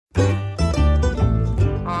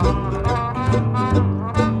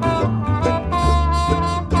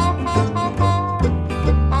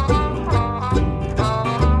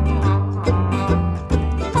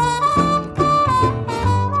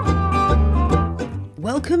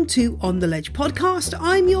welcome to On the Ledge podcast.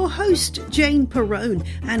 I'm your host, Jane Perrone,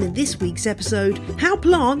 and in this week's episode, how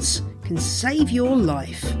plants can save your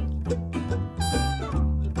life.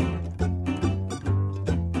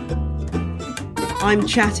 I'm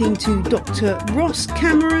chatting to Dr. Ross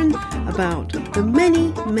Cameron about the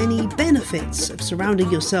many benefits of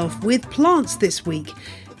surrounding yourself with plants this week,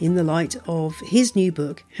 in the light of his new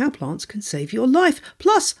book, How Plants Can Save Your Life.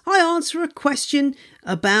 Plus, I answer a question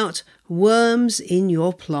about worms in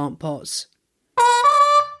your plant pots.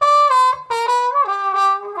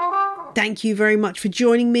 Thank you very much for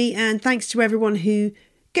joining me, and thanks to everyone who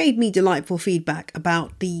gave me delightful feedback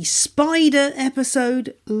about the spider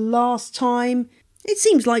episode last time. It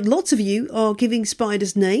seems like lots of you are giving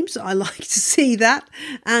spiders names. I like to see that,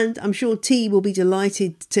 and I'm sure T will be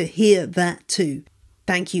delighted to hear that too.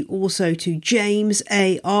 Thank you also to James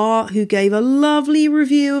AR, who gave a lovely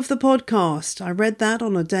review of the podcast. I read that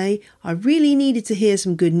on a day I really needed to hear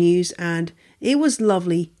some good news, and it was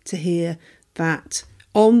lovely to hear that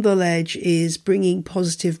On the Ledge is bringing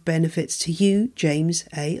positive benefits to you, James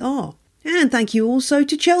AR. And thank you also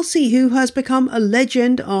to Chelsea, who has become a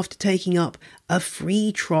legend after taking up a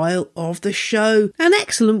free trial of the show. An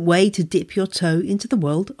excellent way to dip your toe into the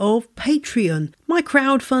world of Patreon, my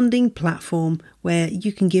crowdfunding platform where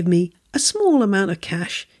you can give me a small amount of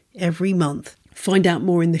cash every month. Find out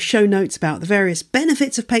more in the show notes about the various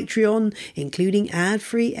benefits of Patreon, including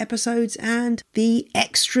ad-free episodes and the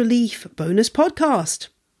Extra Leaf bonus podcast.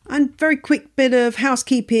 And very quick bit of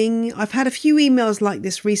housekeeping. I've had a few emails like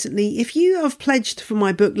this recently. If you have pledged for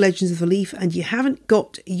my book Legends of the Leaf and you haven't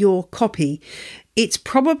got your copy, it's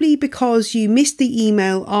probably because you missed the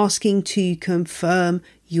email asking to confirm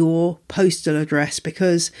your postal address,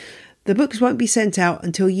 because the books won't be sent out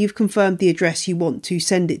until you've confirmed the address you want to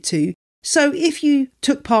send it to. So if you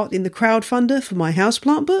took part in the crowdfunder for my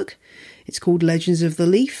houseplant book, it's called Legends of the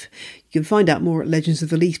Leaf. You can find out more at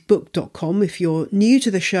legendsoftheleafbook.com if you're new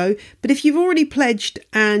to the show. But if you've already pledged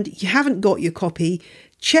and you haven't got your copy,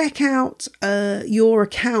 check out your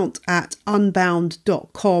account at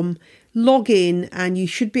unbound.com. Log in and you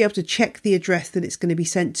should be able to check the address that it's going to be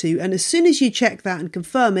sent to. And as soon as you check that and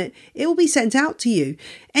confirm it, it will be sent out to you.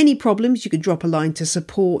 Any problems, you can drop a line to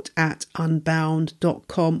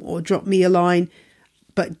support@unbound.com or drop me a line.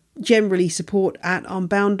 But generally,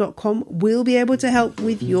 support@unbound.com will be able to help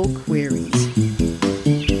with your queries.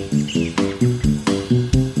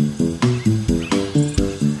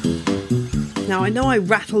 Now, I know I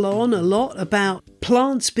rattle on a lot about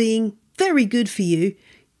plants being very good for you,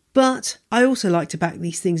 but I also like to back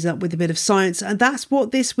these things up with a bit of science, and that's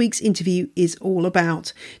what this week's interview is all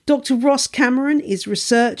about. Dr. Ross Cameron is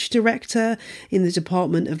Research Director in the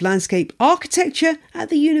Department of Landscape Architecture at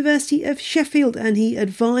the University of Sheffield, and he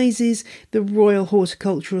advises the Royal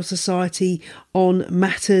Horticultural Society on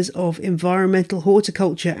matters of environmental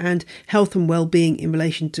horticulture and health and well-being in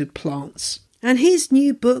relation to plants. And his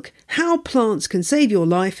new book, How Plants Can Save Your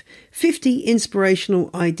Life, 50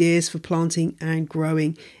 Inspirational Ideas for Planting and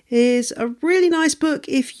Growing, is a really nice book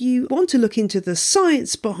if you want to look into the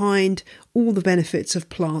science behind all the benefits of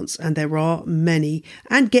plants, and there are many,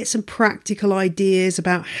 and get some practical ideas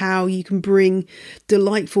about how you can bring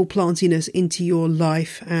delightful plantiness into your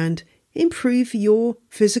life and improve your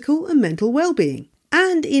physical and mental well-being.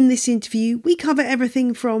 And in this interview, we cover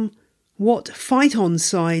everything from what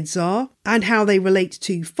phytoncides are and how they relate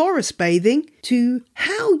to forest bathing, to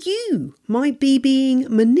how you might be being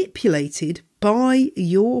manipulated by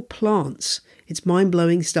your plants. It's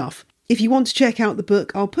mind-blowing stuff. If you want to check out the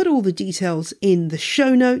book, I'll put all the details in the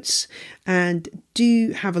show notes, and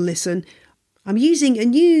do have a listen. I'm using a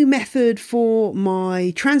new method for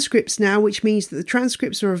my transcripts now, which means that the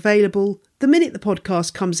transcripts are available the minute the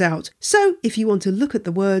podcast comes out. So if you want to look at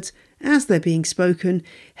the words as they're being spoken,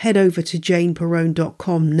 head over to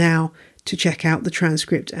janeperrone.com now to check out the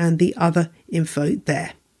transcript and the other info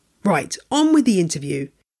there. Right, on with the interview.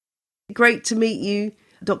 Great to meet you,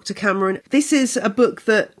 Dr. Cameron. This is a book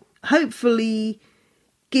that hopefully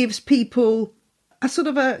gives people a sort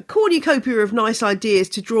of a cornucopia of nice ideas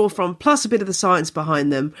to draw from, plus a bit of the science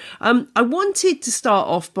behind them. I wanted to start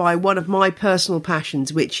off by one of my personal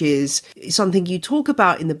passions, which is something you talk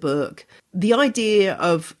about in the book, the idea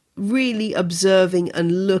of really observing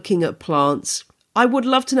and looking at plants. I would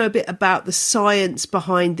love to know a bit about the science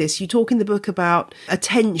behind this. You talk in the book about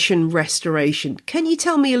attention restoration. Can you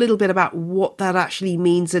tell me a little bit about what that actually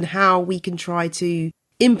means and how we can try to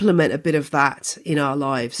implement a bit of that in our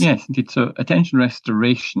lives? Yes, indeed. So attention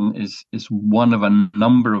restoration is one of a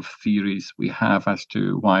number of theories we have as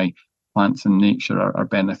to why plants in nature are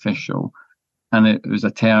beneficial. And it was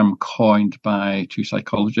a term coined by two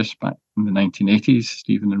psychologists back in the 1980s,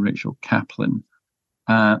 Stephen and Rachel Kaplan.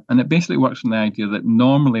 And it basically works on the idea that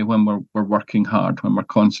normally when we're working hard, when we're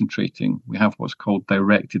concentrating, we have what's called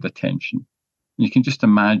directed attention. You can just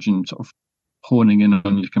imagine sort of honing in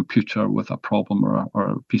on your computer with a problem or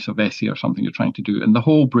a piece of essay or something you're trying to do. And the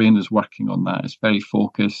whole brain is working on that. It's very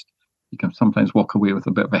focused. You can sometimes walk away with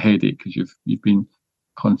a bit of a headache because you've been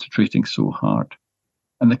concentrating so hard.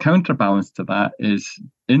 And the counterbalance to that is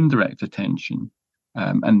indirect attention.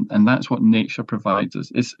 And that's what nature provides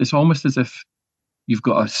us. It's almost as if you've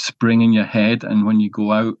got a spring in your head, and when you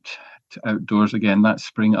go out to outdoors again, that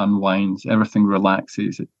spring unwinds, everything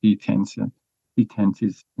relaxes, it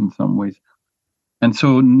detenses in some ways. And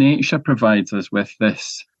so nature provides us with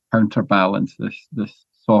this counterbalance, this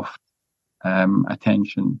soft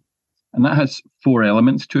attention. And that has four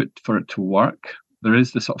elements to it for it to work. There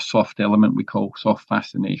is the sort of soft element we call soft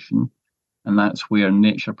fascination, and that's where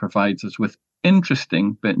nature provides us with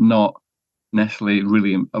interesting but not necessarily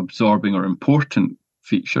really absorbing or important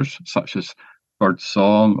features, such as bird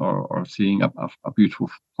song or seeing a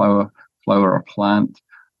beautiful flower or plant,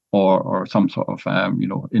 or some sort of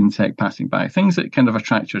insect passing by. Things that kind of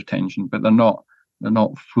attract your attention, but they're not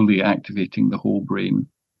fully activating the whole brain.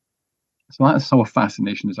 So that's soft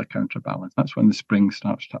fascination as a counterbalance. That's when the spring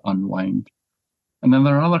starts to unwind. And then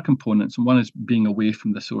there are other components, and one is being away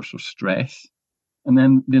from the source of stress. And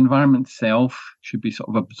then the environment itself should be sort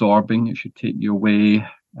of absorbing. It should take you away.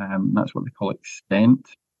 That's what they call extent.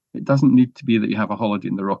 It doesn't need to be that you have a holiday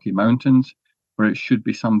in the Rocky Mountains, but it should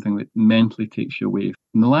be something that mentally takes you away.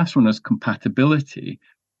 And the last one is compatibility,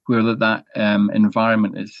 where that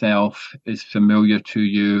environment itself is familiar to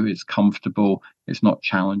you, it's comfortable, it's not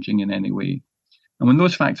challenging in any way. And when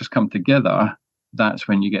those factors come together, that's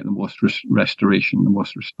when you get the most restoration, the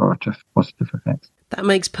most restorative, positive effects. That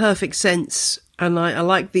makes perfect sense. And I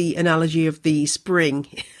like the analogy of the spring.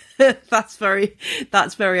 That's very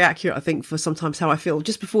accurate, I think, for sometimes how I feel.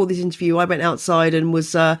 Just before this interview, I went outside and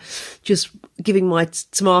was just giving my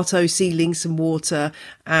tomato seedlings some water.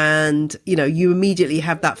 And, you immediately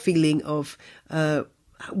have that feeling of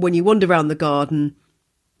when you wander around the garden,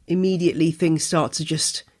 immediately things start to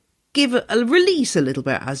just give a release a little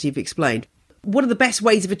bit, as you've explained. What are the best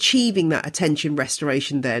ways of achieving that attention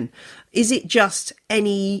restoration then? Is it just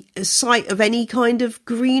any sight of any kind of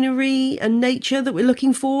greenery and nature that we're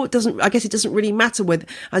looking for? I guess it doesn't really matter whether,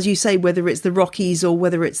 as you say, whether it's the Rockies or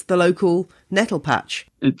whether it's the local nettle patch.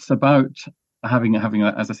 It's about having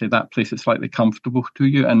as I say, that place that's slightly comfortable to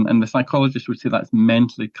you. And the psychologist would say that's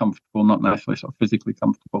mentally comfortable, not necessarily sort of physically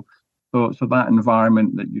comfortable. So that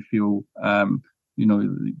environment that you feel,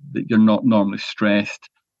 that you're not normally stressed.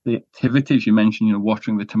 The activities you mentioned,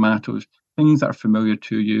 watering the tomatoes, things that are familiar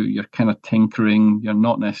to you, you're kind of tinkering, you're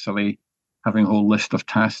not necessarily having a whole list of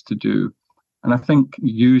tasks to do. And I think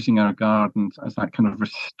using our gardens as that kind of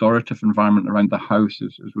restorative environment around the house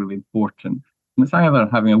is really important. And it's either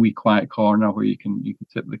having a wee quiet corner where you can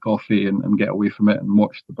sip the coffee and get away from it and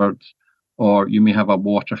watch the birds, or you may have a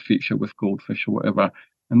water feature with goldfish or whatever.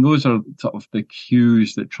 And those are sort of the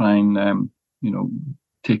cues that try and,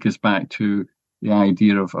 take us back to the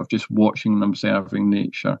idea of just watching and observing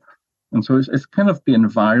nature. And so it's kind of the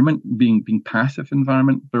environment, being passive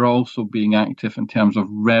environment, but also being active in terms of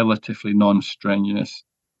relatively non-strenuous,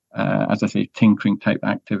 as I say, tinkering type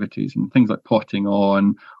activities, and things like potting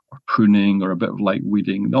on or pruning or a bit of light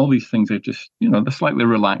weeding. All these things are just, they're slightly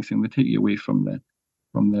relaxing. They take you away from the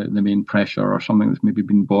main pressure or something that's maybe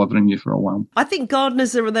been bothering you for a while. I think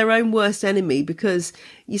gardeners are their own worst enemy, because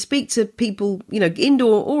you speak to people,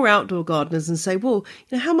 indoor or outdoor gardeners, and say, well,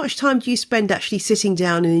 how much time do you spend actually sitting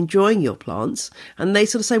down and enjoying your plants? And they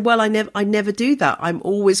sort of say, well, I never do that. I'm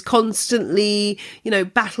always constantly,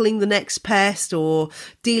 battling the next pest or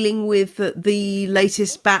dealing with the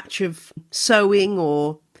latest batch of sowing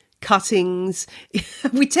or cuttings.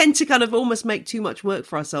 We tend to kind of almost make too much work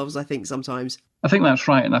for ourselves, I think, sometimes. I think that's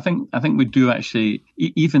right. And I think we do actually,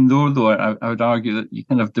 even though I would argue that you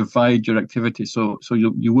kind of divide your activity. So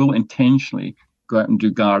you will intentionally go out and do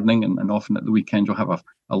gardening, and often at the weekend you'll have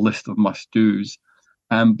a list of must-dos.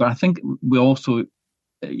 But I think we also,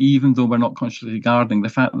 even though we're not consciously gardening, the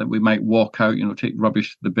fact that we might walk out, take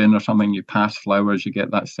rubbish to the bin or something, you pass flowers, you get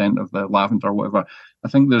that scent of the lavender or whatever. I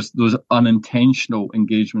think there's those unintentional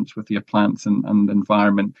engagements with your plants and the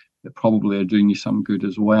environment that probably are doing you some good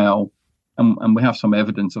as well. And we have some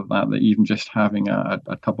evidence of that even just having a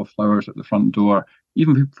tub of flowers at the front door,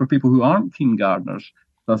 even for people who aren't keen gardeners,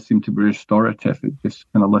 does seem to be restorative. It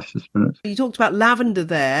just kind of lifts the spirits. You talked about lavender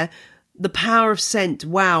there. The power of scent,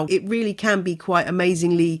 wow, it really can be quite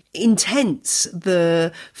amazingly intense.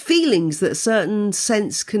 The feelings that certain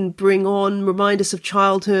scents can bring on, remind us of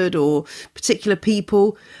childhood or particular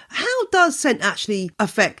people. How does scent actually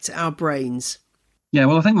affect our brains? Yeah,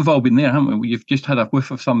 well, I think we've all been there, haven't we? You've just had a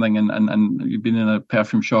whiff of something and you've been in a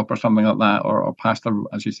perfume shop or something like that, or past,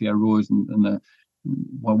 as you say, a rose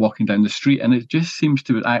while walking down the street, and it just seems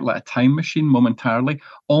to act like a time machine momentarily.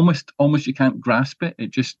 Almost you can't grasp it.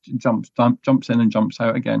 It just jumps in and jumps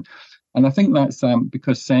out again. And I think that's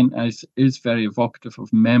because scent is very evocative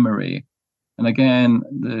of memory. And again,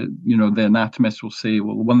 the anatomists will say,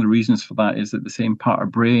 well, one of the reasons for that is that the same part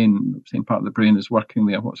of the brain is working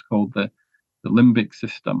there, what's called the limbic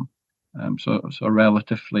system. So a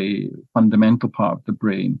relatively fundamental part of the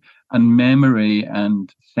brain, and memory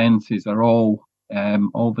and senses are all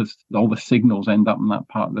the signals end up in that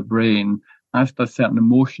part of the brain, as does certain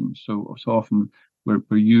emotions. So often we're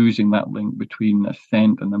using that link between a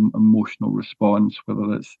scent and an emotional response,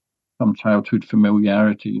 whether it's some childhood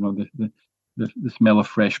familiarity, the smell of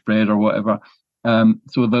fresh bread or whatever.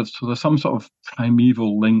 So there's some sort of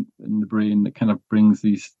primeval link in the brain that kind of brings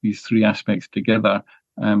these three aspects together.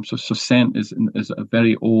 So scent is a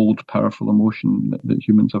very old, powerful emotion that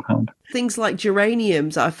humans have had. Things like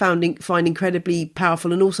geraniums I find incredibly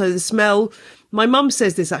powerful, and also the smell. My mum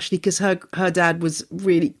says this actually because her dad was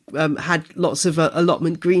really had lots of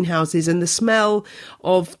allotment greenhouses, and the smell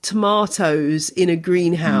of tomatoes in a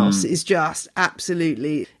greenhouse is just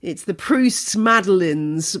absolutely, it's the Proust's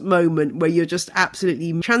Madeleines moment where you're just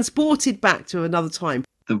absolutely transported back to another time.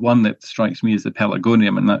 The one that strikes me is the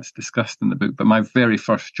pelargonium, and that's discussed in the book. But my very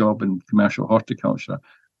first job in commercial horticulture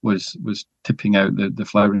was tipping out the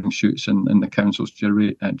flowering shoots in the council's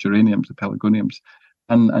geraniums, the pelargoniums.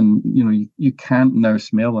 And you can't now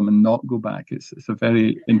smell them and not go back. It's a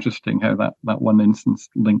very interesting how that one instance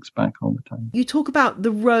links back all the time. You talk about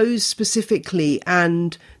the rose specifically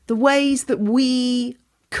and the ways that we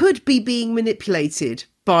could be being manipulated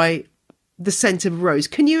by the scent of a rose.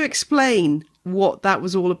 Can you explain what that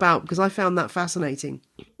was all about? Because I found that fascinating.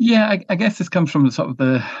 Yeah, I guess this comes from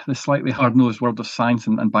the slightly hard-nosed world of science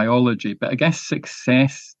and biology. But I guess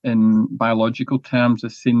success in biological terms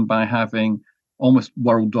is seen by having almost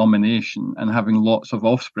world domination and having lots of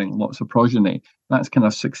offspring, lots of progeny. That's kind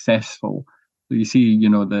of successful. So you see,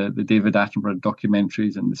 the David Attenborough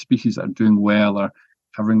documentaries, and the species that are doing well are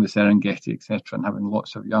covering the Serengeti, etc., and having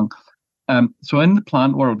lots of young. So in the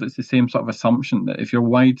plant world, it's the same sort of assumption that if you're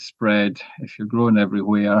widespread, if you're growing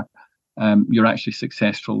everywhere, you're actually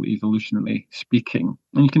successful evolutionarily speaking.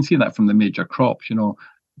 And you can see that from the major crops.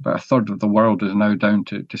 About a third of the world is now down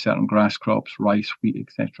to certain grass crops, rice, wheat,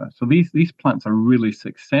 etc. So these plants are really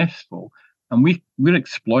successful, and we're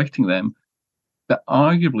exploiting them. But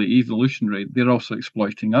arguably, evolutionary, they're also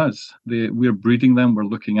exploiting us. We're breeding them, we're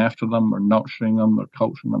looking after them, we're nurturing them, we're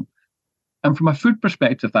culturing them. And from a food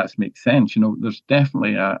perspective, that makes sense. There's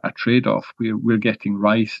definitely a trade-off. We're getting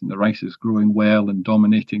rice, and the rice is growing well and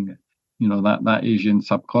dominating, that Asian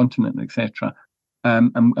subcontinent, etc.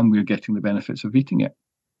 And we're getting the benefits of eating it.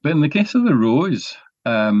 But in the case of the rose,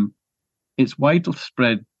 it's widely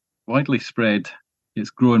spread. It's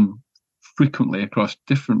grown frequently across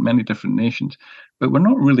many different nations, but we're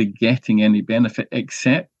not really getting any benefit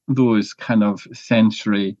except those kind of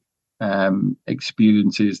sensory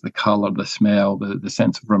experiences, the colour, the smell, the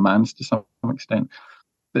sense of romance to some extent.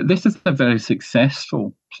 But this is a very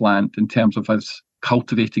successful plant in terms of us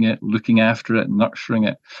cultivating it, looking after it, nurturing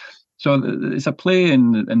it. So it's a play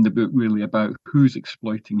in the book really about who's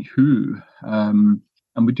exploiting who. And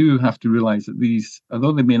we do have to realise that these,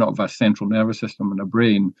 although they may not have a central nervous system and a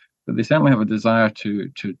brain, but they certainly have a desire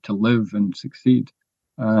to live and succeed.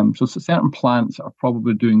 So certain plants are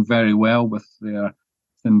probably doing very well with their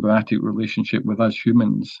symbiotic relationship with us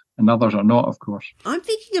humans, and others are not, of course. I'm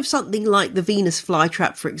thinking of something like the Venus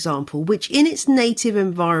flytrap, for example, which in its native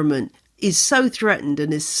environment is so threatened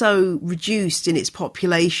and is so reduced in its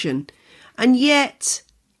population, and yet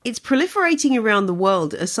it's proliferating around the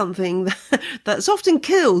world as something that's often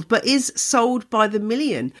killed but is sold by the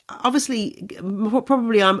million. Obviously,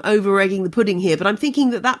 probably I'm over-egging the pudding here, but I'm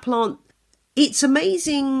thinking that plant, its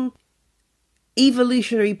amazing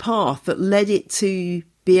evolutionary path that led it to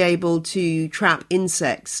be able to trap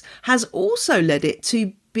insects has also led it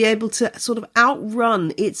to be able to sort of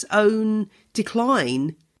outrun its own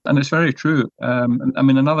decline. And it's very true.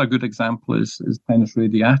 Another good example is Pinus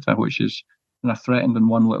radiata, which is threatened in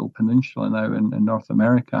one little peninsula now in North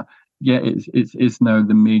America. Yet it is now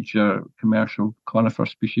the major commercial conifer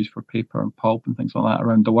species for paper and pulp and things like that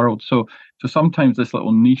around the world. So sometimes this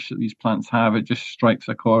little niche that these plants have, it just strikes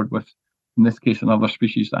a chord with in this case another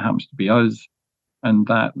species that happens to be us, and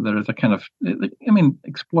that there is a kind of, I mean,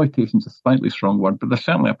 exploitation is a slightly strong word, but there's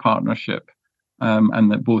certainly a partnership,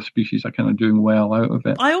 and that both species are kind of doing well out of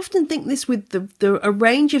it. I often think this with a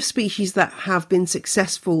range of species that have been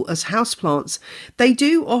successful as houseplants, they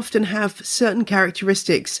do often have certain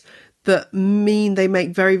characteristics that mean they make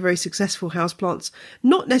very, very successful houseplants,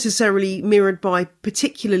 not necessarily mirrored by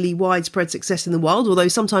particularly widespread success in the wild, although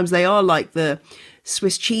sometimes they are, like the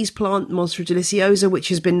Swiss cheese plant, Monstera deliciosa, which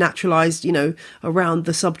has been naturalised, around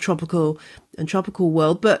the subtropical and tropical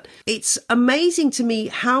world. But it's amazing to me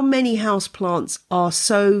how many houseplants are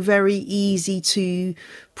so very easy to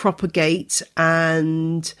propagate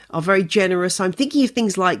and are very generous. I'm thinking of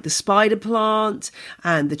things like the spider plant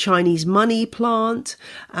and the Chinese money plant,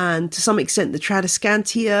 and to some extent the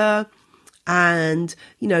Tradescantia, and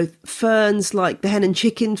ferns like the hen and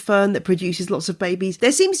chicken fern that produces lots of babies.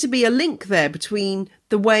 There seems to be a link there between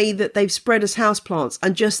the way that they've spread as houseplants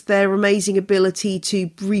and just their amazing ability to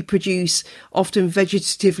reproduce, often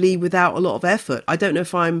vegetatively without a lot of effort. I don't know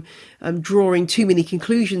if I'm drawing too many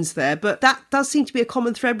conclusions there, but that does seem to be a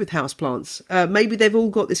common thread with houseplants. Maybe they've all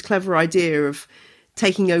got this clever idea of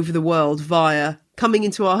taking over the world via coming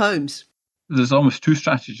into our homes. There's almost two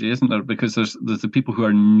strategies, isn't there? Because there's the people who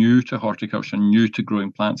are new to horticulture, new to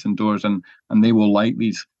growing plants indoors, and they will like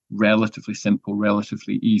these relatively simple,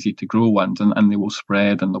 relatively easy to grow ones, and they will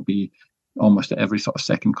spread, and they'll be almost at every sort of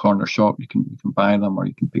second corner shop. You can buy them, or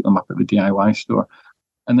you can pick them up at the DIY store.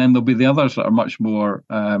 And then there'll be the others that are much more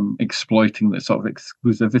exploiting the sort of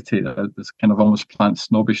exclusivity, this kind of almost plant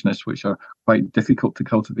snobbishness, which are quite difficult to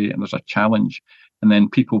cultivate, and there's a challenge. And then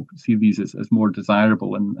people see these as more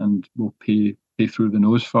desirable and will pay through the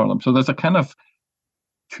nose for them. So there's a kind of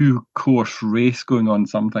two-course race going on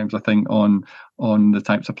sometimes, I think, on the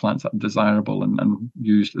types of plants that are desirable and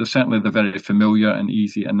used. There's certainly the very familiar and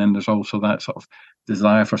easy, and then there's also that sort of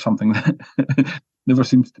desire for something that never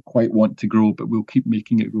seems to quite want to grow, but we'll keep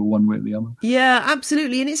making it grow one way or the other. Yeah,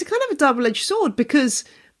 absolutely. And it's a kind of a double-edged sword, because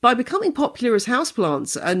by becoming popular as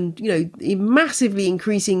houseplants and, massively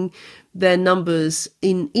increasing their numbers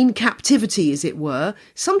in captivity, as it were,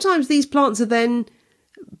 sometimes these plants are then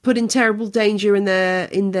put in terrible danger in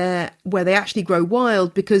their where they actually grow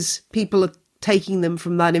wild, because people are taking them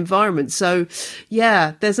from that environment. So,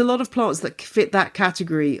 yeah, there's a lot of plants that fit that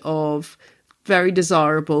category of very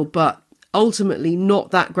desirable, but ultimately not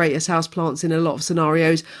that great as houseplants in a lot of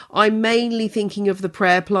scenarios. I'm mainly thinking of the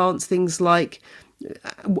prayer plants, things like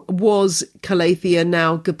was Calathea,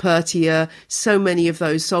 now Gopertia, so many of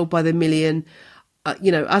those sold by the million.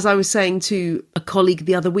 As I was saying to a colleague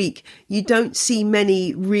the other week, you don't see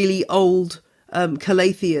many really old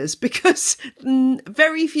Calatheas, because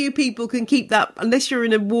very few people can keep that, unless you're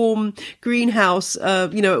in a warm greenhouse,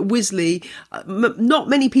 at Wisley. Not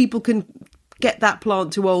many people can get that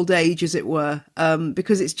plant to old age, as it were,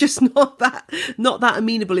 because it's just not that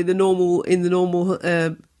amenable in the normal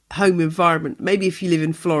home environment. Maybe if you live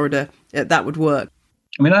in Florida, that would work.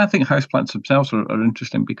 I mean, I think houseplants themselves are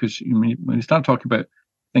interesting, because when you start talking about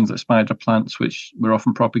things like spider plants, which we're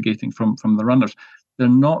often propagating from the runners, they're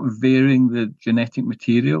not varying the genetic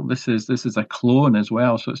material. This is a clone as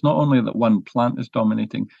well. So it's not only that one plant is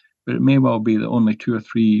dominating, but it may well be that only 2 or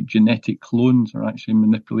 3 genetic clones are actually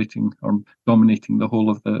manipulating or dominating the whole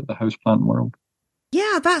of the houseplant world.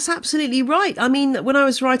 Yeah, that's absolutely right. I mean, when I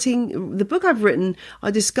was writing the book I've written, I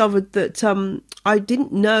discovered that I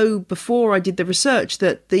didn't know before I did the research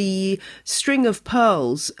that the string of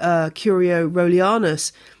pearls, Curio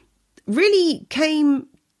Rowleyanus, really came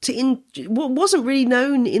wasn't really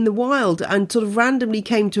known in the wild, and sort of randomly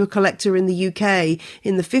came to a collector in the UK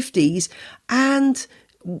in the 50s, and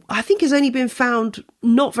I think has only been found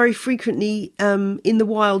not very frequently in the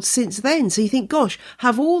wild since then. So you think, gosh,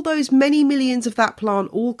 have all those many millions of that plant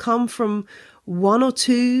all come from 1 or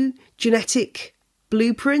 2 genetic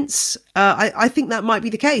blueprints? I think that might be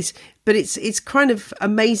the case, but it's kind of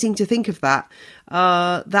amazing to think of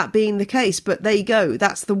that being the case. But there you go.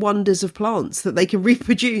 That's the wonders of plants, that they can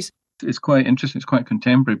reproduce. It's quite interesting. It's quite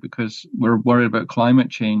contemporary, because we're worried about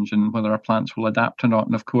climate change and whether our plants will adapt or not.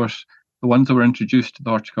 And of course, the ones that were introduced to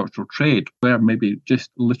the horticultural trade were maybe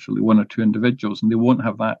just literally 1 or 2 individuals, and they won't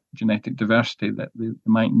have that genetic diversity that they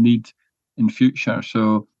might need in future.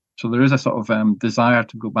 So there is a sort of desire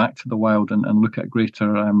to go back to the wild and look at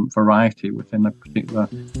greater variety within a particular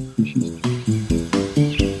species.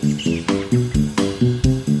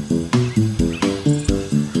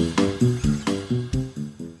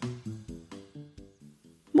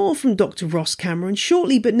 More from Dr. Ross Cameron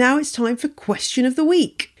shortly, but now it's time for Question of the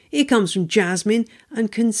Week. It comes from Jasmine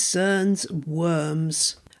and concerns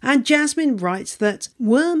worms. And Jasmine writes that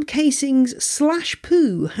worm casings /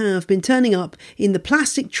 poo have been turning up in the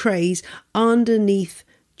plastic trays underneath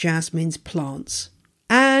Jasmine's plants.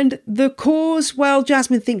 And the cause, well,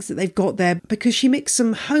 Jasmine thinks that they've got there because she mixed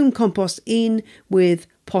some home compost in with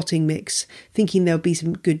potting mix, thinking there'll be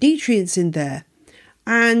some good nutrients in there.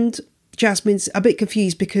 And Jasmine's a bit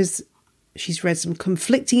confused because she's read some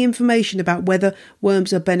conflicting information about whether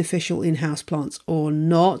worms are beneficial in houseplants or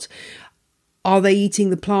not. Are they eating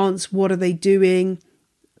the plants? What are they doing?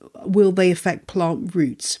 Will they affect plant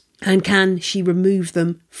roots? And can she remove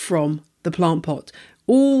them from the plant pot?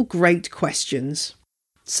 All great questions.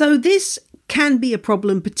 So this can be a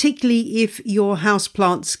problem, particularly if your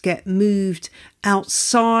houseplants get moved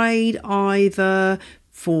outside, either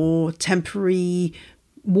for temporary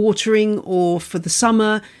watering or for the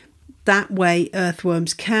summer. That way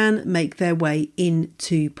earthworms can make their way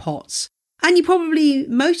into pots. And you probably,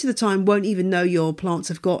 most of the time, won't even know your plants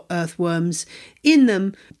have got earthworms in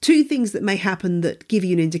them. Two things that may happen that give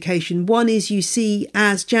you an indication. One is you see,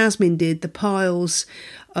 as Jasmine did, the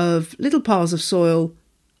little piles of soil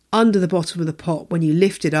under the bottom of the pot when you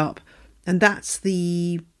lift it up. And that's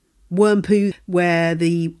the worm poo where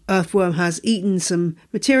the earthworm has eaten some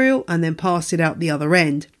material and then passed it out the other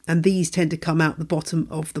end. And these tend to come out the bottom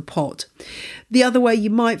of the pot. The other way you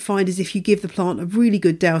might find is if you give the plant a really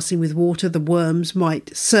good dousing with water, the worms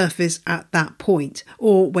might surface at that point,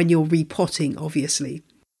 or when you're repotting, obviously.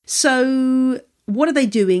 So what are they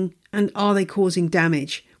doing and are they causing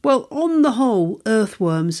damage? Well, on the whole,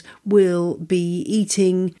 earthworms will be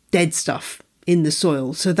eating dead stuff in the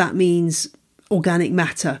soil. So that means organic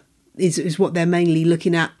matter is what they're mainly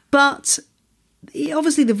looking at. But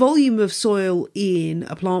obviously the volume of soil in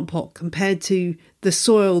a plant pot compared to the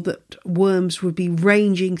soil that worms would be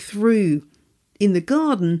ranging through in the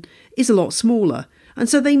garden is a lot smaller. And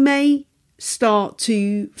so they may start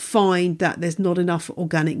to find that there's not enough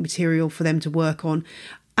organic material for them to work on.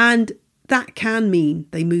 And that can mean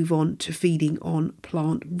they move on to feeding on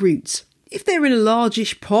plant roots. If they're in a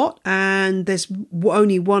largish pot and there's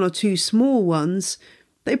only one or two small ones,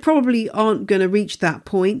 they probably aren't going to reach that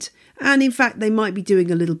point. And in fact, they might be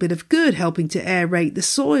doing a little bit of good, helping to aerate the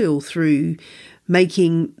soil through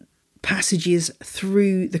making passages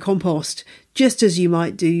through the compost, just as you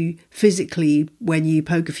might do physically when you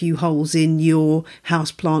poke a few holes in your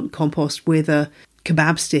houseplant compost with a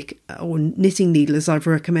kebab stick or knitting needle, as I've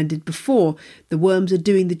recommended before. The worms are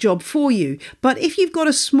doing the job for you. But if you've got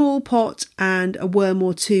a small pot and a worm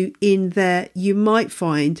or two in there, you might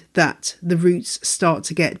find that the roots start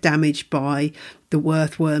to get damaged by the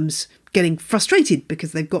earthworms getting frustrated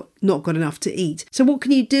because they've not got enough to eat. So what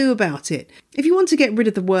can you do about it? If you want to get rid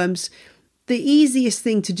of the worms, the easiest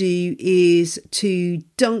thing to do is to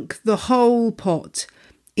dunk the whole pot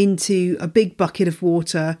into a big bucket of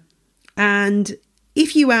water, and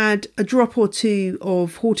if you add a drop or two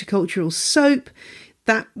of horticultural soap,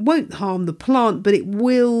 that won't harm the plant, but it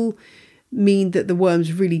will mean that the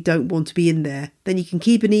worms really don't want to be in there. Then you can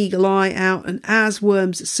keep an eagle eye out, and as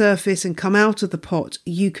worms surface and come out of the pot,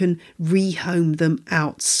 you can rehome them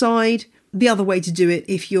outside. The other way to do it,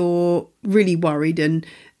 if you're really worried and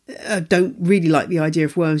don't really like the idea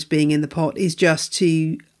of worms being in the pot, is just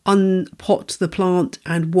to unpot the plant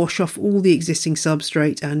and wash off all the existing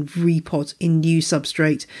substrate and repot in new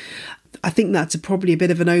substrate. I think that's probably a bit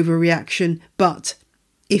of an overreaction, but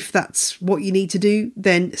if that's what you need to do,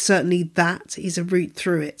 then certainly that is a route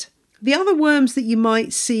through it. The other worms that you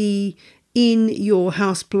might see in your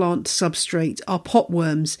houseplant substrate are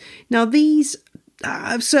potworms. Now these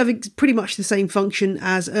are serving pretty much the same function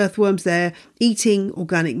as earthworms. They're eating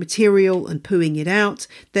organic material and pooing it out.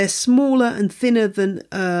 They're smaller and thinner than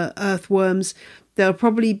earthworms. They'll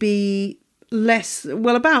probably be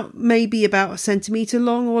maybe about a centimetre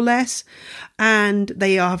long or less, and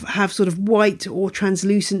they have sort of white or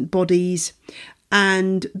translucent bodies,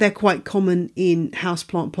 and they're quite common in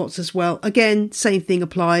houseplant pots as well. Again, same thing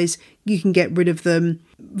applies. You can get rid of them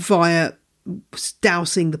via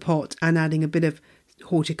dousing the pot and adding a bit of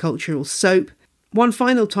horticultural soap. One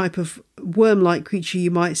final type of worm-like creature you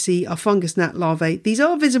might see are fungus gnat larvae. These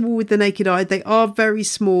are visible with the naked eye. They are very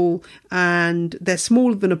small and they're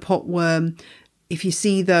smaller than a potworm. If you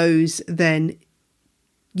see those, then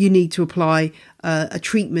you need to apply a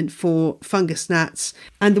treatment for fungus gnats.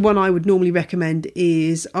 And the one I would normally recommend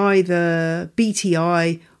is either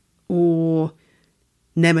BTI or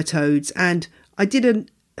nematodes. And I did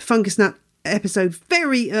a fungus gnat episode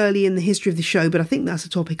very early in the history of the show, but I think that's a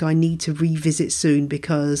topic I need to revisit soon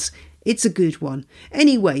because it's a good one.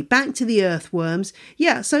 Anyway, back to the earthworms.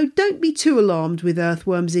 Yeah, so don't be too alarmed with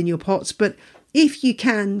earthworms in your pots, but if you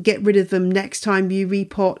can, get rid of them next time you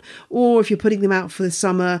repot, or if you're putting them out for the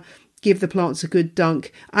summer, give the plants a good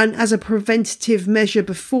dunk. And as a preventative measure,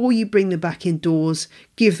 before you bring them back indoors,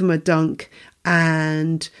 give them a dunk,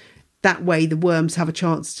 and that way the worms have a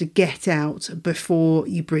chance to get out before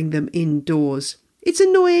you bring them indoors. It's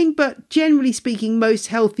annoying, but generally speaking, most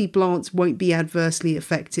healthy plants won't be adversely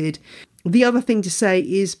affected. The other thing to say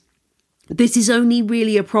is this is only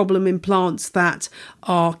really a problem in plants that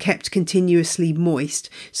are kept continuously moist.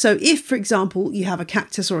 So if, for example, you have a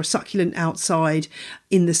cactus or a succulent outside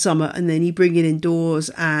in the summer and then you bring it indoors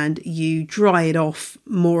and you dry it off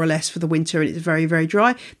more or less for the winter and it's very, very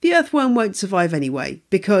dry, the earthworm won't survive anyway,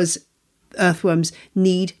 because earthworms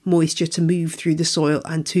need moisture to move through the soil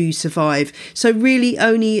and to survive. So really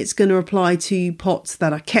only it's going to apply to pots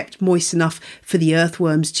that are kept moist enough for the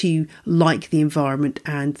earthworms to like the environment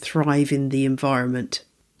and thrive in the environment.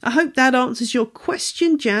 I hope that answers your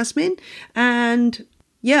question, Jasmine. And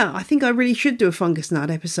yeah, I think I really should do a fungus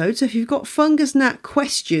gnat episode. So if you've got fungus gnat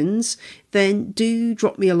questions, then do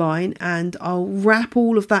drop me a line and I'll wrap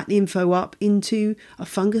all of that info up into a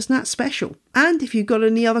fungus gnat special. And if you've got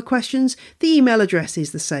any other questions, the email address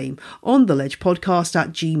is the same,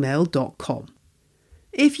 ontheledgepodcast@gmail.com.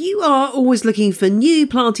 If you are always looking for new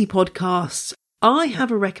planty podcasts, I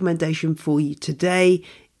have a recommendation for you today.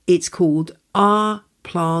 It's called Our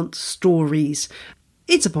Plant Stories.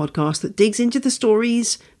 It's a podcast that digs into the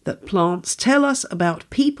stories that plants tell us about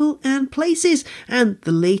people and places, and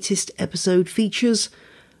the latest episode features,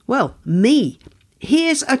 well, me.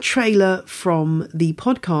 Here's a trailer from the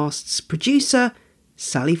podcast's producer,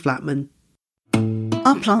 Sally Flatman.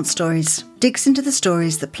 Our Plant Stories digs into the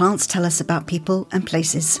stories that plants tell us about people and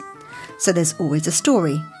places. So there's always a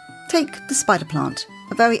story. Take the spider plant,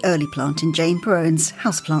 a very early plant in Jane Perrone's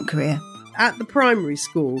houseplant career. At the primary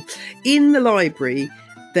school, in the library,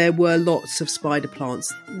 there were lots of spider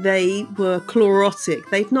plants. They were chlorotic.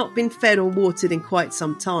 They've not been fed or watered in quite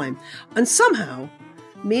some time. And somehow,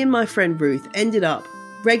 me and my friend Ruth ended up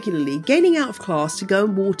regularly getting out of class to go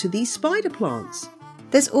and water these spider plants.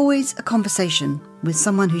 There's always a conversation with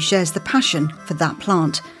someone who shares the passion for that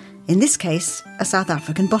plant. In this case, a South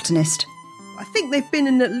African botanist. I think they've been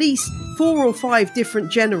in at least 4 or 5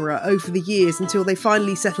 different genera over the years until they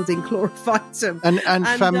finally settled in Chlorophytum. And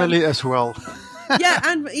family as well.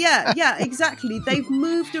 Yeah, exactly. They've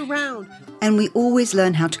moved around. And we always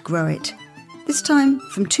learn how to grow it. This time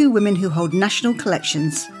from 2 women who hold national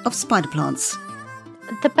collections of spider plants.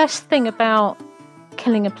 The best thing about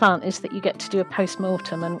killing a plant is that you get to do a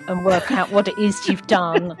post-mortem and work out what it is you've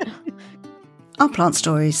done. Our Plant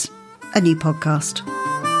Stories, a new podcast.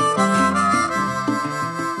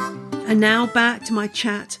 And now back to my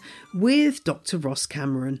chat with Dr. Ross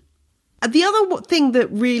Cameron. The other thing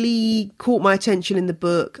that really caught my attention in the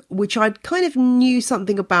book, which I kind of knew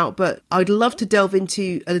something about, but I'd love to delve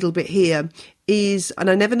into a little bit here, is, and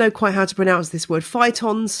I never know quite how to pronounce this word,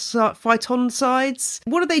 phytoncides.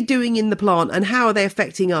 What are they doing in the plant and how are they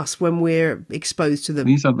affecting us when we're exposed to them?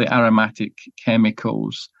 These are the aromatic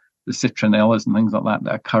chemicals, the citronellas and things like that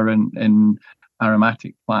that occur in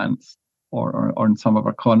aromatic plants or in some of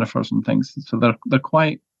our conifers and things. So they're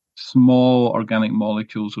quite small organic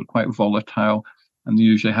molecules, are quite volatile, and they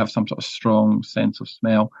usually have some sort of strong sense of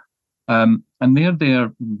smell. And they're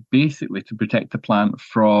there basically to protect the plant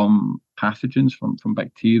from pathogens, from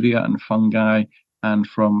bacteria and fungi, and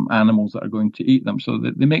from animals that are going to eat them. So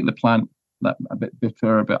they make the plant a bit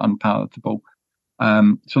bitter, a bit unpalatable.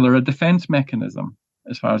 So they're a defense mechanism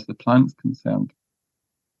as far as the plant's concerned.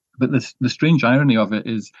 But the strange irony of it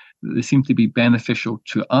is that they seem to be beneficial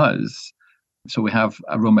to us. So we have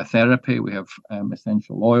aromatherapy, we have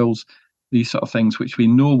essential oils, these sort of things, which we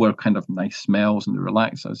know were kind of nice smells and they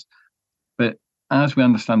relax us. But as we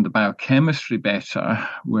understand the biochemistry better,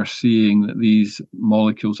 we're seeing that these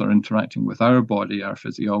molecules are interacting with our body, our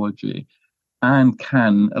physiology, and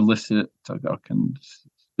can elicit or can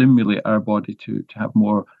stimulate our body to have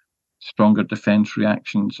more stronger defense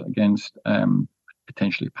reactions against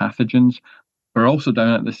potentially pathogens. We're also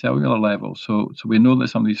down at the cellular level. So we know that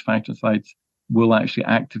some of these phytoncides will actually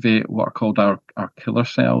activate what are called our killer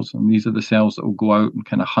cells. And these are the cells that will go out and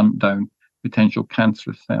kind of hunt down potential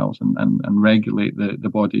cancerous cells and regulate the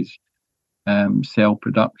body's cell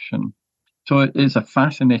production. So it is a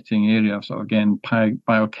fascinating area of, again,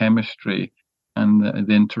 biochemistry and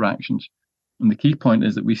the interactions. And the key point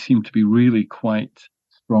is that we seem to be really quite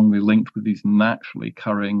strongly linked with these naturally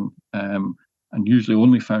occurring and usually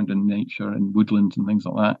only found in nature, in woodlands and things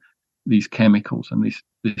like that, these chemicals, and they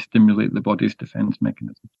stimulate the body's defense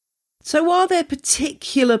mechanism. So are there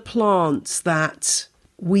particular plants that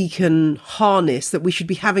we can harness, that we should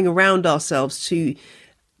be having around ourselves to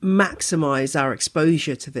maximize our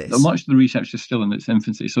exposure to this? Much of the research is still in its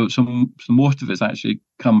infancy. So most of it's actually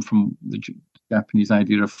come from the Japanese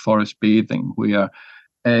idea of forest bathing, where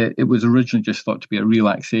it was originally just thought to be a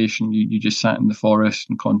relaxation. You just sat in the forest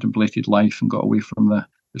and contemplated life and got away from the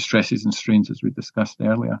stresses and strains, as we discussed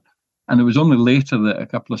earlier. And it was only later that a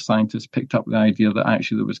couple of scientists picked up the idea that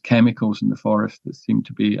actually there was chemicals in the forest that seemed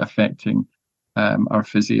to be affecting our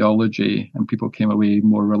physiology, and people came away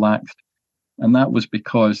more relaxed. And that was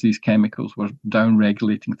because these chemicals were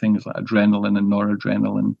down-regulating things like adrenaline and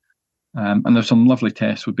noradrenaline. And there's some lovely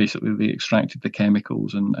tests where basically they extracted the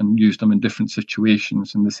chemicals and used them in different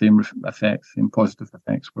situations, and the same effects, same positive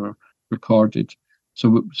effects were recorded.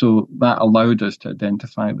 So that allowed us to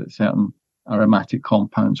identify that certain aromatic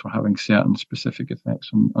compounds were having certain specific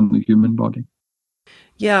effects on the human body.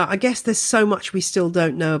 Yeah, I guess there's so much we still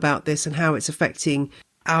don't know about this and how it's affecting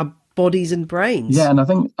our bodies and brains. Yeah, and I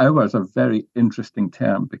think our is a very interesting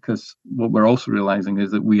term, because what we're also realizing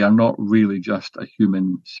is that we are not really just a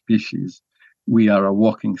human species. We are a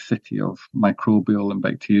walking city of microbial and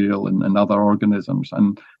bacterial and other organisms,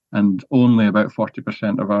 and only about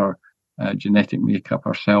 40% of our genetic makeup,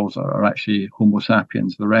 our cells, are actually Homo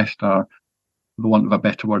sapiens. The rest are, for the want of a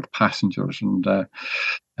better word, passengers and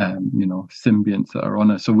symbionts that are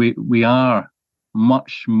on us. So we are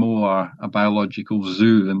much more a biological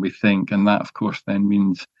zoo than we think, and that, of course, then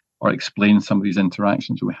means or explains some of these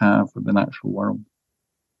interactions we have with the natural world.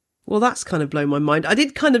 Well, that's kind of blown my mind. I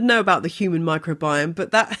did kind of know about the human microbiome,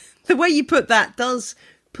 but that the way you put that does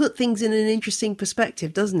put things in an interesting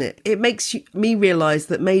perspective, doesn't it? It makes me realise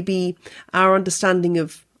that maybe our understanding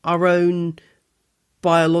of our own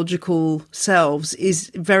biological selves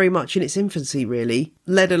is very much in its infancy, really,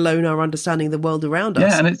 let alone our understanding of the world around us.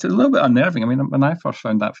 Yeah, and it's a little bit unnerving. I mean, when I first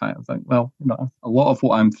found that fact, I think, well, a lot of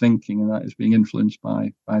what I'm thinking, and that is being influenced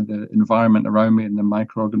by the environment around me and the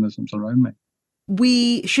microorganisms around me.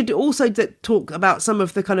 We should also talk about some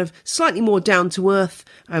of the kind of slightly more down-to-earth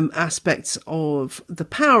aspects of the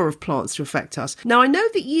power of plants to affect us. Now, I know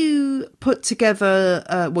that you put together,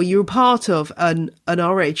 you were part of an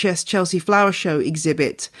RHS Chelsea Flower Show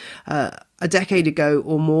exhibit a decade ago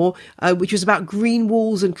or more, which was about green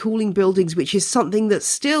walls and cooling buildings, which is something that's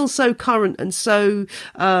still so current and so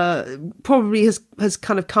probably has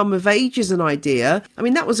kind of come of age as an idea. I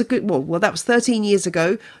mean, that was that was 13 years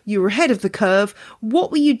ago. You were ahead of the curve. What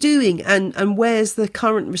were you doing, and where's the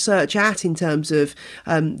current research at in terms of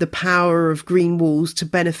the power of green walls to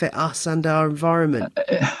benefit us and our environment?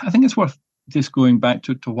 I think it's worth just going back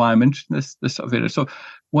to why I'm interested in this sort of area. So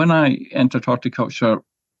when I entered horticulture,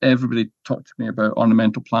 everybody talked to me about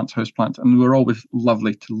ornamental plants, houseplants, and they were always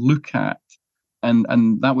lovely to look at.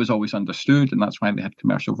 And that was always understood, and that's why they had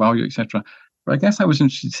commercial value, etc. But I guess I was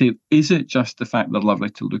interested to say, is it just the fact they're lovely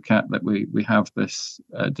to look at that we have this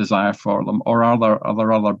desire for them, or are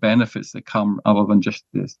there other benefits that come other than just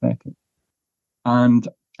the aesthetic? And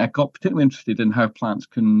I got particularly interested in how plants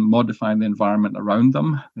can modify the environment around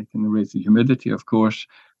them. They can raise the humidity, of course,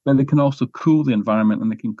 but they can also cool the environment,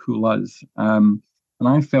 and they can cool us. And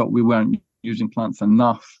I felt we weren't using plants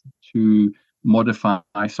enough to modify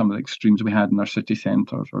some of the extremes we had in our city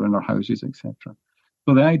centres or in our houses, etc.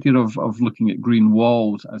 So the idea of looking at green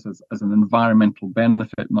walls as an environmental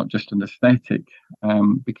benefit, not just an aesthetic,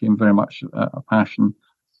 became very much a passion.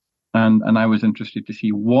 And I was interested to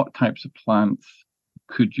see what types of plants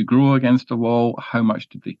could you grow against a wall, how much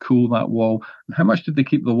did they cool that wall, and how much did they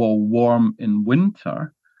keep the wall warm in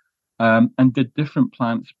winter. And did different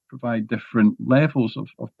plants provide different levels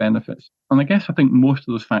of benefits? And I think most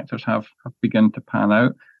of those factors have begun to pan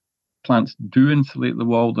out. Plants do insulate the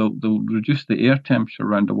wall. They'll reduce the air temperature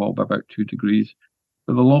around the wall by about 2 degrees,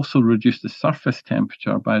 but they'll also reduce the surface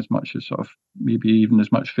temperature by as much as sort of maybe even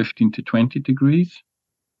as much 15 to 20 degrees,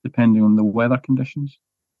 depending on the weather conditions.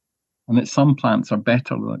 And that some plants are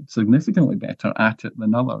better, significantly better at it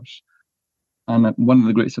than others. And one of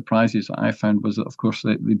the great surprises that I found was that, of course,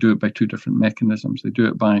 they do it by 2 different mechanisms. They do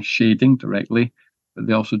it by shading directly, but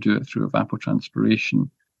they also do it through evapotranspiration.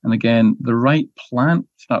 And again, the right plant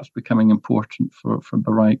starts becoming important for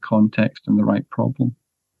the right context and the right problem.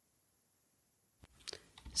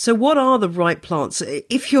 So what are the right plants? I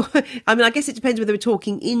guess it depends whether we're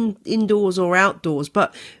talking indoors or outdoors,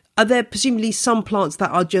 but are there presumably some plants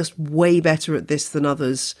that are just way better at this than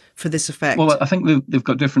others for this effect? Well, I think they've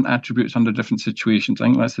got different attributes under different situations. I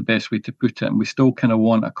think that's the best way to put it. And we still kind of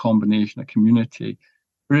want a combination, a community.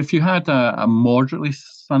 But if you had a moderately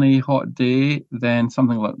sunny, hot day, then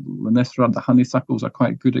something like Lonicera, the honeysuckles, are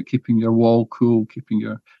quite good at keeping your wall cool, keeping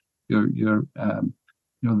your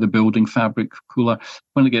the building fabric cooler.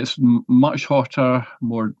 When it gets much hotter,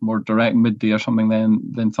 more direct midday or something,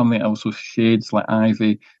 then something that also shades like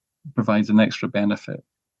ivy provides an extra benefit.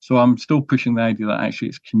 So I'm still pushing the idea that actually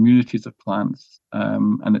it's communities of plants,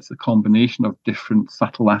 and it's a combination of different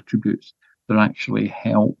subtle attributes that actually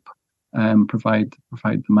help provide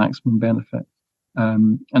the maximum benefit.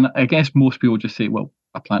 And I guess most people just say, well,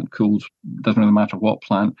 a plant cools, doesn't really matter what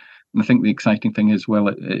plant. And I think the exciting thing is,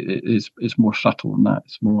 well, it's more subtle than that.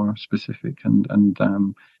 It's more specific, and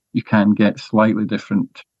you can get slightly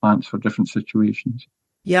different plants for different situations.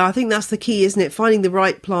 Yeah, I think that's the key, isn't it? Finding the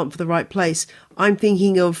right plant for the right place. I'm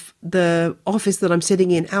thinking of the office that I'm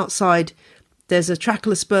sitting in outside. There's a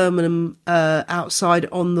Trachelospermum outside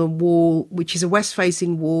on the wall, which is a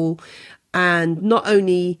west-facing wall. And not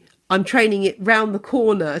only I'm training it round the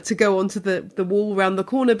corner to go onto the wall round the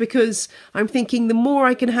corner, because I'm thinking the more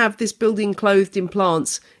I can have this building clothed in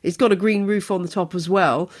plants, it's got a green roof on the top as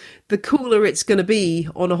well, the cooler it's going to be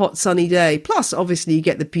on a hot sunny day. Plus, obviously, you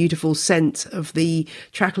get the beautiful scent of the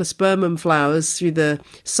Trachelospermum flowers through the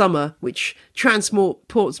summer, which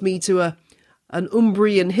transports me to an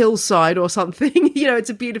Umbrian hillside or something. It's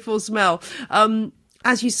a beautiful smell.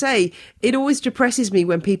 As you say, it always depresses me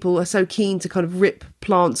when people are so keen to kind of rip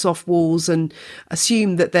plants off walls and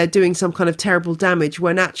assume that they're doing some kind of terrible damage,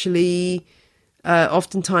 when actually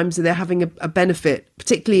oftentimes they're having a benefit,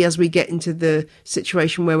 particularly as we get into the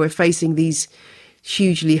situation where we're facing these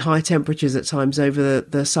hugely high temperatures at times over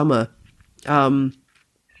the summer.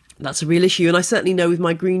 That's a real issue. And I certainly know with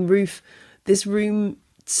my green roof, this room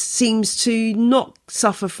seems to not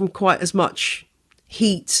suffer from quite as much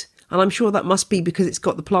heat. And I'm sure that must be because it's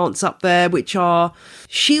got the plants up there, which are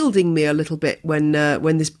shielding me a little bit when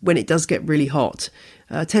it does get really hot.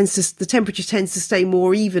 The temperature tends to stay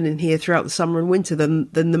more even in here throughout the summer and winter than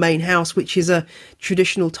the main house, which is a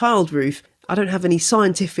traditional tiled roof. I don't have any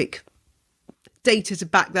scientific data to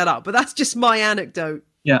back that up, but that's just my anecdote.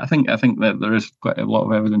 Yeah, I think that there is quite a lot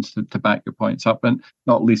of evidence to back your points up, and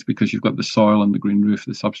not least because you've got the soil and the green roof,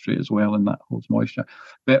 the substrate as well, and that holds moisture.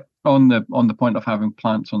 But on the point of having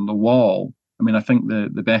plants on the wall, I mean, I think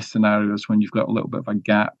the best scenario is when you've got a little bit of a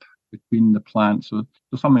gap between the plants. So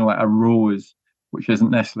something like a rose, which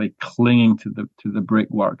isn't necessarily clinging to the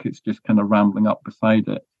brickwork, it's just kind of rambling up beside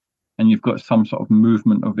it. And you've got some sort of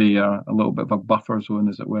movement of air, a little bit of a buffer zone,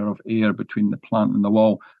 as it were, of air between the plant and the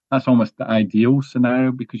wall. That's almost the ideal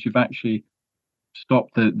scenario, because you've actually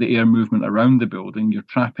stopped the air movement around the building. You're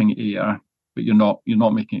trapping air, but you're not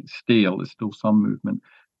making it stale. There's still some movement.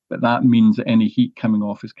 But that means that any heat coming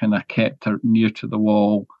off is kind of kept near to the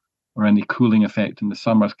wall, or any cooling effect in the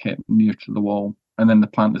summer is kept near to the wall. And then the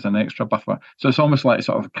plant is an extra buffer. So it's almost like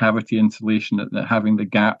sort of cavity insulation, that having the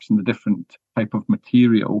gaps and the different type of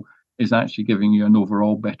material is actually giving you an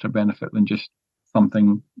overall better benefit than just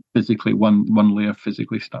something physically, one layer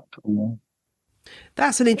physically stuck to the wall.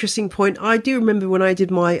 That's an interesting point. I do remember when I did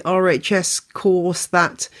my RHS course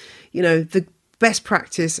that, the best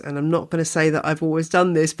practice, and I'm not going to say that I've always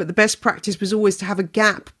done this, but the best practice was always to have a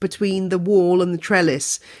gap between the wall and the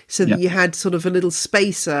trellis, so that you had sort of a little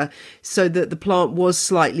spacer so that the plant was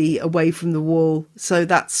slightly away from the wall. So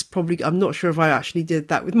that's probably, I'm not sure if I actually did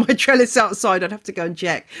that with my trellis outside. I'd have to go and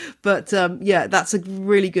check. But that's a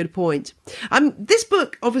really good point. This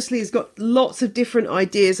book obviously has got lots of different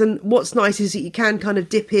ideas, and what's nice is that you can kind of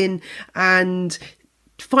dip in and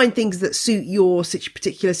find things that suit your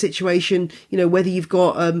particular situation, whether you've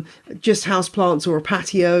got just houseplants or a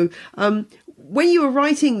patio. When you were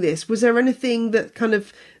writing this, was there anything that kind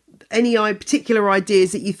of, any particular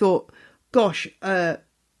ideas that you thought, gosh,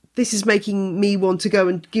 this is making me want to go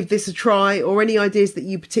and give this a try, or any ideas that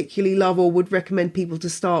you particularly love or would recommend people to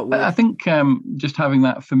start with? I think just having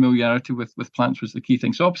that familiarity with plants was the key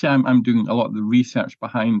thing. So obviously I'm doing a lot of the research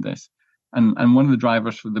behind this. And one of the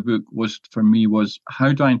drivers for the book was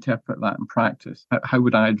how do I interpret that in practice? How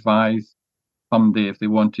would I advise somebody if they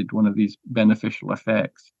wanted one of these beneficial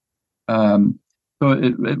effects? So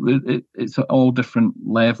it's at all different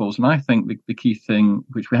levels. And I think the key thing,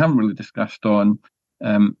 which we haven't really discussed on,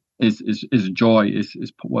 is joy,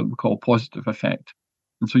 is what we call positive effect.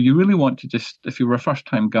 And so you really want to if you're a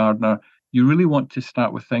first-time gardener, you really want to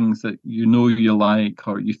start with things that you like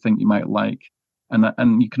or you think you might like.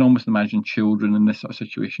 And you can almost imagine children in this sort of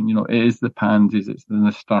situation. It is the pansies, it's the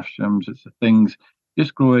nasturtiums, it's the things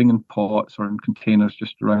just growing in pots or in containers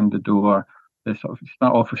just around the door. They sort of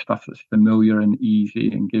start off with stuff that's familiar and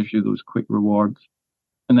easy and gives you those quick rewards.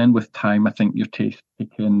 And then with time, I think your tastes kick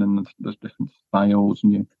in, and there's different styles,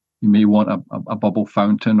 and you may want a bubble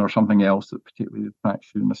fountain or something else that particularly attracts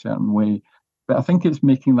you in a certain way. But I think it's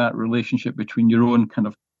making that relationship between your own kind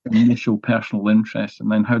of initial personal interest,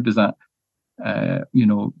 and then how does that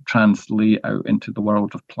translate out into the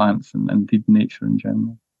world of plants and indeed nature in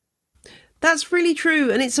general. That's really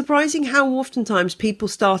true. And it's surprising how oftentimes people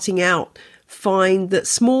starting out find that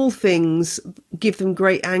small things give them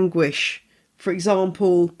great anguish. For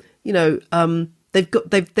example,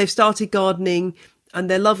 they've started gardening and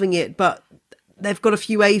they're loving it, but they've got a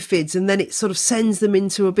few aphids, and then it sort of sends them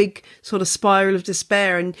into a big sort of spiral of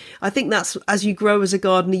despair. And I think that's, as you grow as a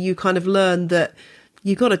gardener, you kind of learn that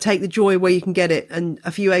you've got to take the joy where you can get it, and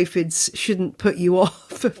a few aphids shouldn't put you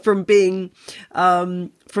off from being from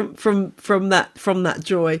that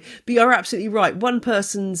joy. But you're absolutely right. One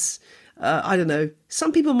person's I don't know.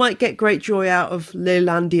 Some people might get great joy out of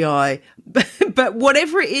Leylandii, but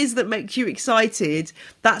whatever it is that makes you excited,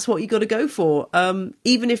 that's what you got to go for.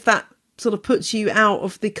 Even if that sort of puts you out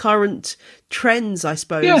of the current trends, I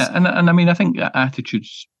suppose. Yeah, and I mean, I think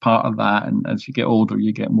attitude's part of that, and as you get older,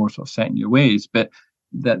 you get more sort of set in your ways. But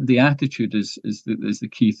that the attitude is the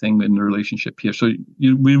key thing in the relationship here. So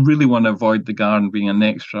we really want to avoid the garden being an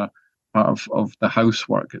extra part of the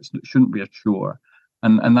housework. It shouldn't be a chore.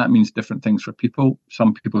 And that means different things for people.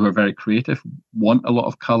 Some people who are very creative want a lot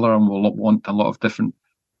of colour and will want a lot of different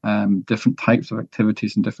types of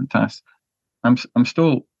activities and different tasks. I'm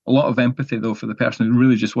still a lot of empathy though for the person who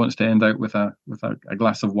really just wants to end out with a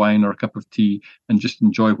glass of wine or a cup of tea and just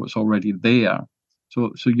enjoy what's already there.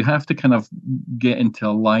 So you have to kind of get into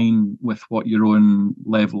a line with what your own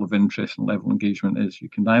level of interest and level of engagement is. You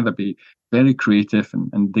can either be very creative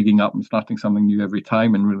and digging up and starting something new every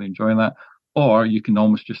time and really enjoy that, or you can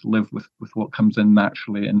almost just live with what comes in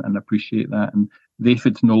naturally and appreciate that. And the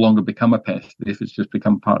aphids no longer become a pest. The aphids just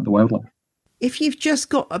become part of the wildlife. If you've just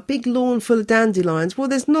got a big lawn full of dandelions, well,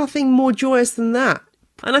 there's nothing more joyous than that.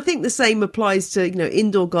 And I think the same applies to,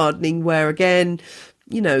 indoor gardening, where again,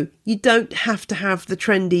 you don't have to have the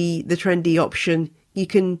trendy option. You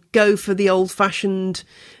can go for the old-fashioned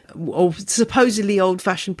or supposedly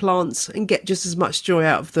old-fashioned plants and get just as much joy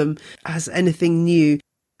out of them as anything new.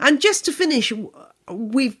 And just to finish,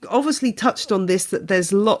 we've obviously touched on this, that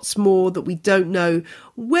there's lots more that we don't know.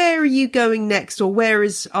 Where are you going next, or where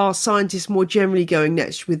is our scientists more generally going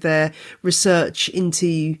next with their research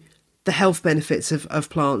into the health benefits of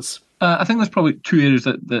plants? I think there's probably two areas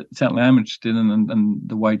that certainly I'm interested in and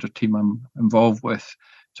the wider team I'm involved with.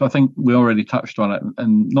 So I think we already touched on it,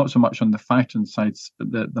 and not so much on the phytoncides,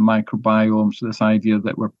 but the microbiome. So this idea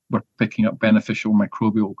that we're picking up beneficial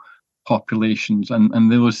microbial populations,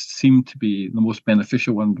 and those seem to be the most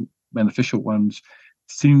beneficial ones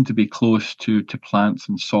seem to be close to plants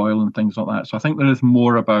and soil and things like that. So I think there is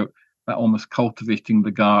more about that, almost cultivating the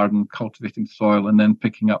garden, cultivating soil, and then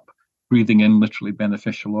picking up, breathing in literally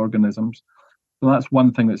beneficial organisms. So that's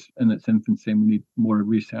one thing that's in its infancy and we need more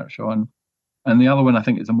research on. And the other one I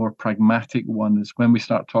think is a more pragmatic one, is when we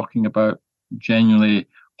start talking about genuinely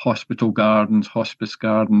hospital gardens, hospice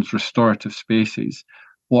gardens, restorative spaces,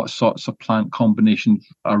 what sorts of plant combinations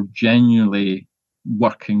are genuinely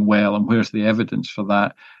working well, and where's the evidence for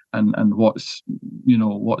that, and what's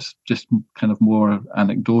just kind of more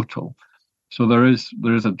anecdotal. So there is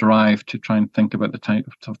a drive to try and think about the type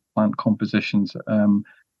of plant compositions that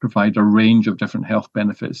provide a range of different health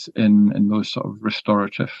benefits in those sort of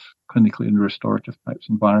clinically and restorative types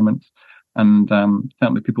environments. And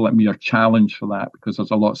certainly people like me are challenged for that, because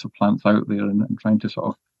there's lots of plants out there, and trying to sort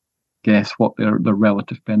of guess what their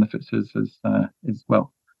relative benefits is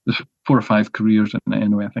well, there's 4 or 5 careers in it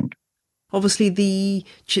anyway, I think. Obviously, the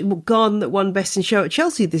garden that won Best in Show at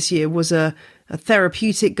Chelsea this year was a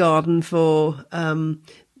therapeutic garden for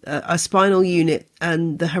a spinal unit,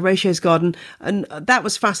 and the Horatio's garden. And that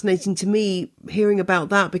was fascinating to me, hearing about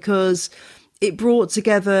that, because it brought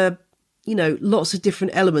together lots of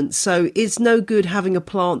different elements. So it's no good having a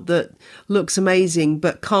plant that looks amazing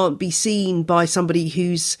but can't be seen by somebody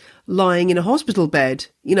who's lying in a hospital bed,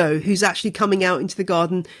 who's actually coming out into the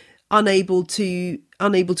garden unable to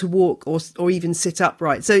walk or even sit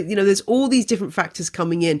upright. So, there's all these different factors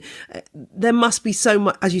coming in. There must be so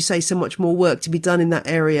much, as you say, so much more work to be done in that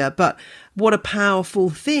area. But what a powerful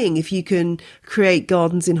thing if you can create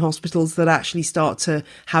gardens in hospitals that actually start to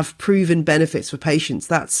have proven benefits for patients.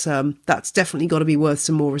 That's definitely got to be worth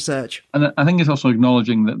some more research. And I think it's also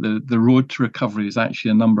acknowledging that the road to recovery is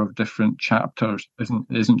actually a number of different chapters.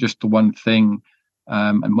 Isn't just the one thing.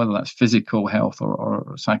 And whether that's physical health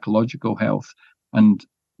or psychological health. And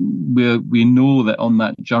we know that on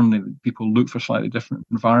that journey, people look for slightly different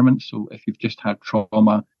environments. So if you've just had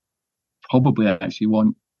trauma, probably actually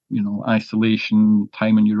want, isolation,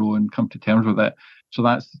 time on your own, come to terms with it. So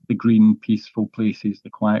that's the green, peaceful places, the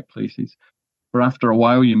quiet places. where after a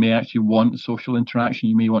while you may actually want social interaction,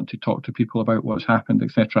 you may want to talk to people about what's happened,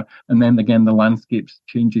 etc. And then again, the landscape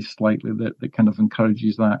changes slightly, that kind of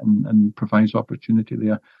encourages that and provides opportunity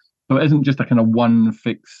there. So it isn't just a kind of one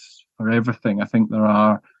fix for everything. I think there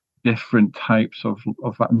are different types of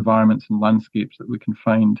environments and landscapes that we can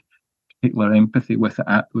find particular empathy with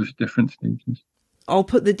at those different stages. I'll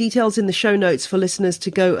put the details in the show notes for listeners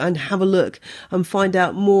to go and have a look and find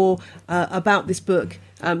out more about this book.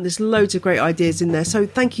 There's loads of great ideas in there. So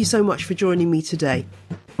thank you so much for joining me today.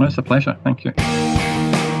 Well, it's a pleasure. Thank you.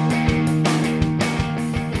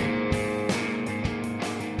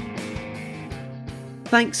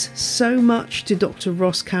 Thanks so much to Dr.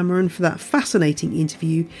 Ross Cameron for that fascinating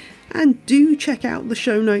interview. And do check out the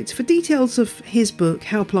show notes for details of his book,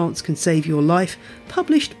 How Plants Can Save Your Life,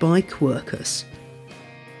 published by Quercus.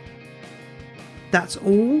 That's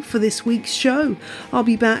all for this week's show. I'll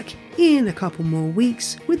be back in a couple more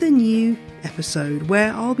weeks with a new episode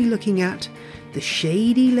where I'll be looking at the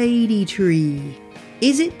shady lady tree.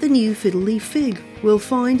 Is it the new fiddle-leaf fig? We'll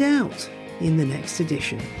find out in the next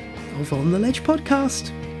edition of On the Ledge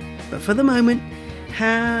podcast. But for the moment,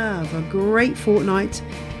 have a great fortnight,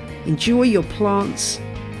 enjoy your plants,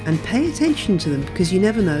 and pay attention to them, because you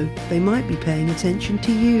never know, they might be paying attention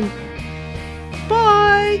to you.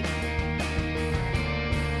 Bye!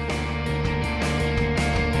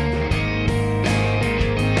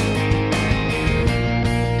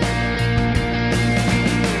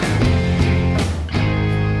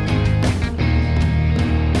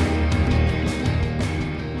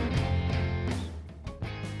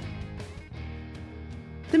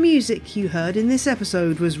 The music you heard in this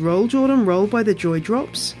episode was Roll Jordan Roll by the Joy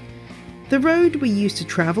Drops, The Road We Used to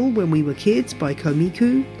Travel When We Were Kids by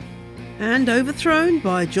Komiku, and Overthrown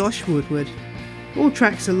by Josh Woodward. All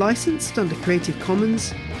tracks are licensed under Creative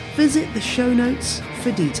Commons. Visit the show notes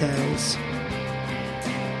for details.